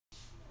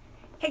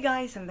Hey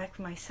guys, I'm back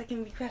for my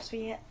second request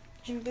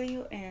reaction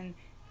video, and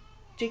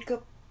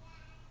Jacob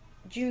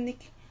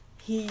Junick,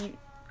 he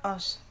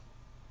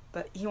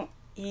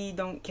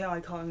don't care I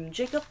call him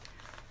Jacob.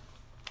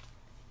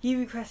 He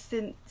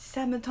requested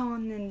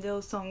Sabaton and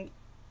their song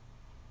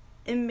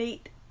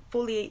Inmate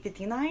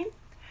 4859.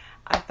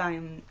 I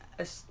found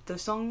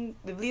the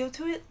video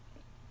to it.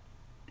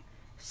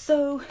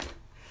 So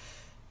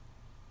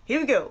here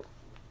we go.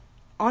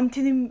 On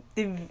to the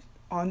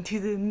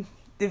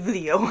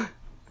video.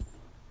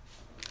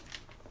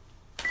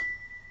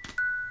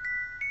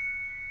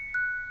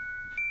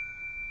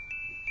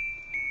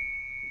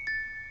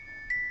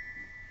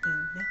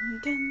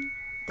 Dun, dun,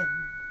 dun,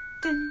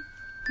 dun.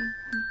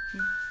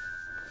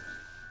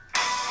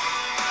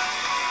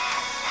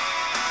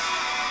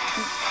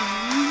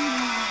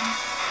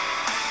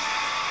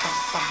 Bum,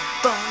 bum,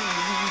 bum.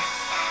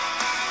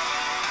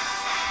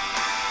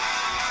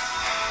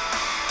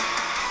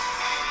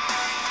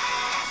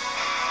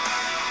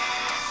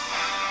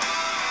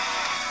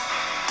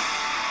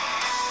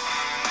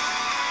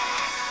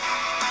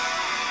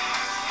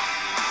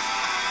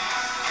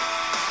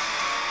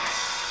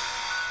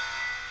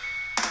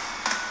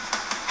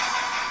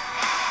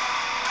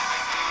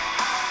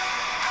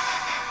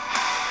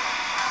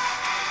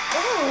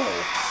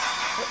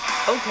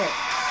 Okay.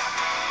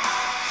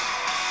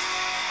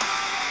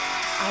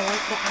 I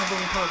like the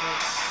album cover.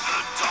 The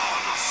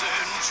dawn of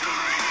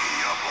century,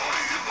 a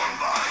body born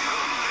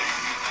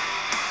violate,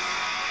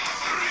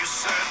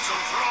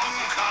 resettled from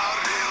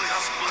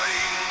Karelia's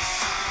plains.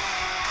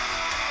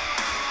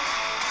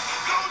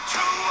 Go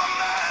to a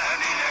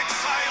man in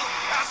exile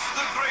as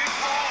the great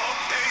war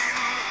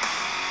came,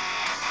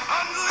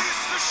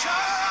 unleash the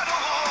shadow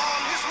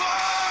on his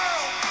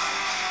world.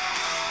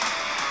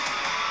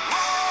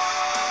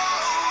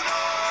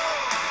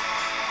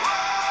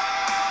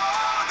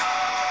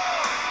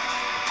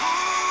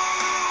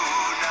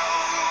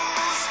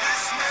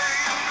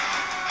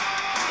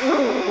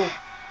 Ooh.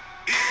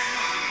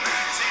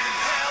 Inmate in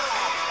hell,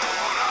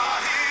 or a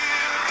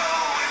hero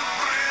in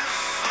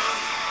prison,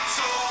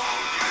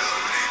 soldier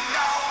in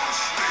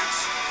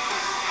Auschwitz, who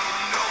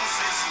knows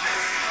his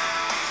name?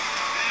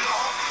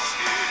 Locked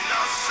in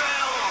a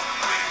cell,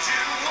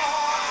 waging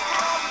war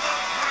from the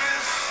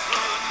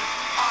prison,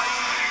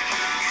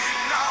 hiding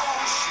in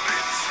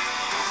Auschwitz,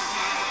 who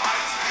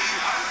hides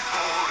behind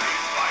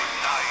buried by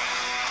night.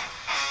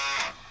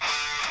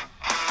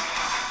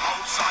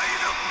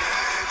 Outside of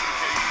never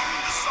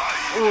came the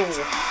silence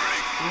to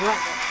break Love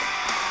it.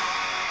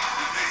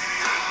 the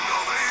end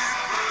of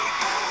April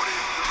 43.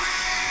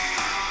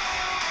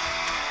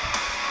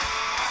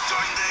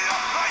 Join the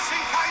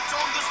uprising fight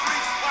on the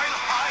streets while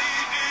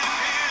hiding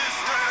his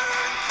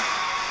rank.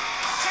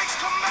 Takes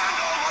command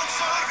while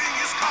serving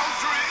his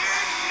country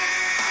in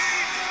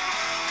need.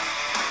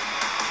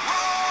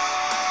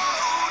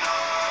 Whoa, no.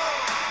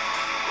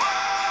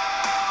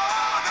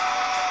 Whoa, no.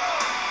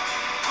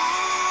 Who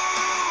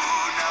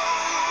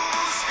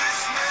knows his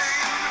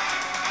name?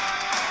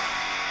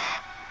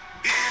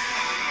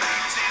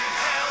 Inmate in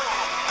hell,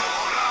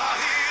 or a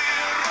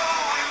hero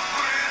in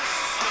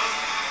prison,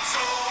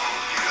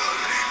 soldier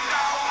in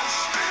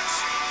Auschwitz,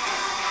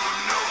 who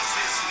knows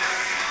his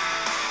name?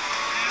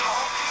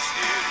 Locked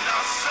in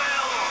a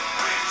cell,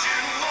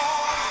 waging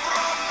war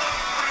from the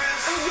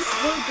prison, I just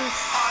love this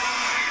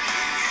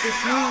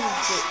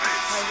music.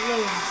 I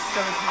love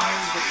Sabaton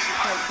music.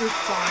 Like, this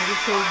song is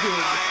so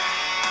good.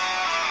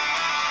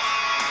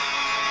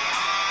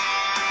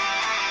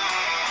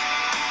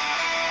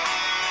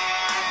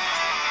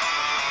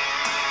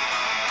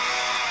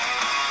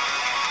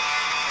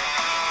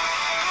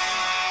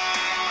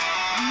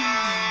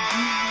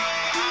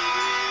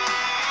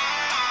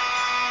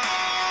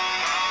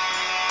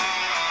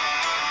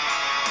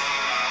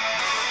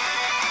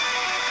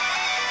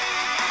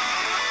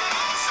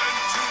 Sent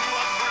to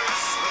a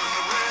prison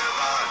where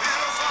the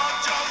heroes are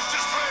judged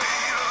as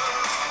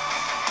traitors,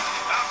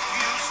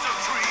 accused of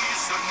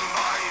treason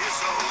by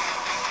his own,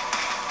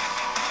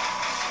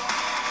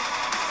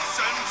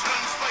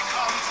 sentenced by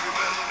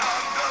countrymen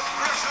under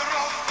pressure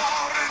of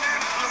foreign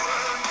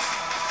influence.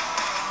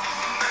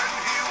 Men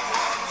he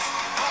once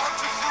fought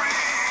to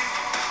free.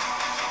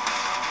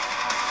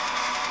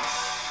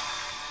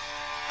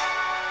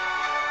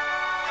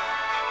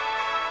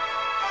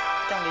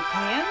 Got a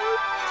piano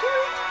to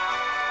it?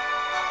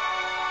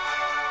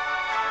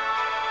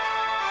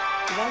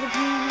 Is that a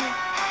piano?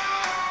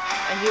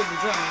 I hear the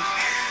drums.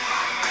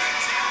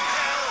 Inmate in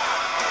hell,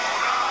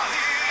 or a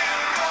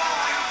hero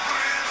in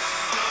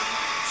prison,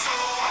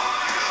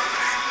 soldier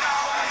in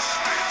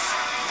Auschwitz,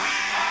 we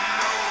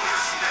know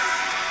his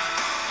name.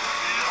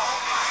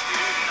 Locked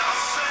in a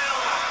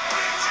cell,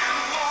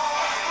 waging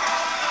war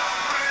from the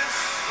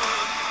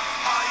prison,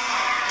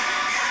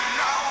 hiding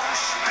in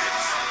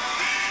Auschwitz,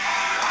 he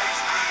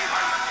hides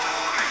behind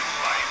buried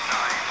by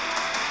night.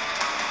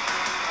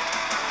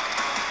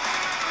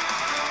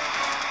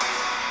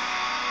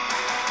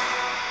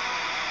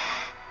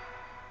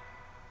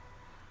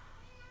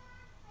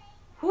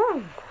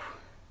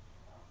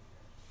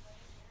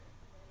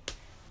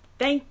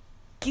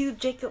 you,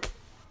 Jacob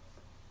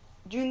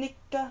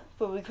Junica,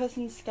 for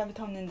requesting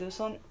Sabaton and the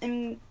song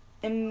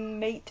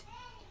Inmate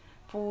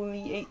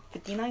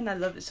 4859. I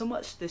love it so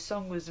much. This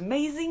song was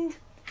amazing.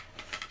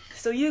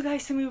 So you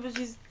guys tell me what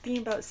you think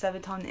about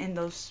Sabaton and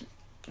those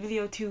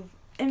video to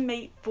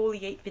Inmate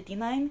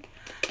 4859.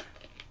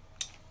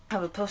 I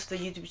will post the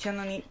YouTube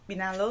channel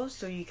below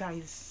so you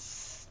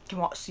guys can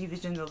watch the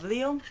original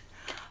video.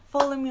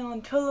 Follow me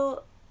on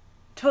Twitter,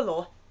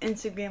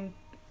 Instagram,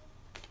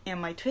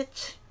 and my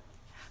Twitch.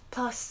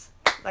 Plus,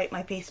 like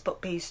my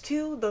Facebook page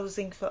too. Those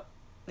links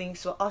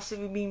will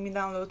also be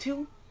down below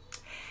too.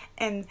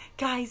 And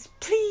guys,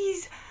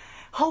 please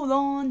hold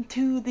on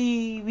to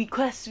the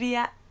request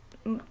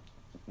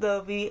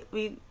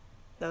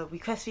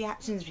request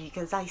reactions,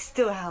 because I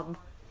still have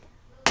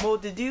more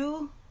to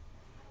do.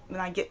 When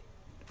I get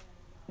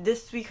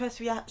this request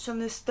reaction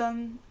list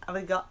done, I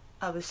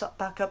will start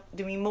back up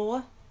doing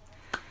more.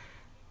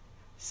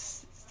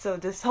 So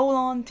just hold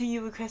on to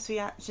your request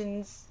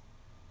reactions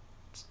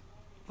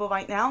for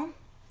right now.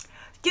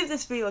 Give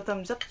this video a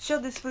thumbs up, share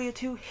this video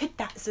too, hit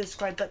that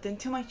subscribe button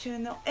to my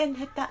channel, and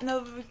hit that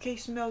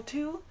notification bell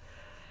too.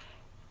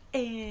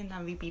 And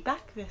I will be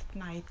back with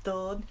my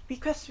third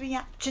request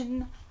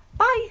reaction.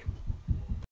 Bye!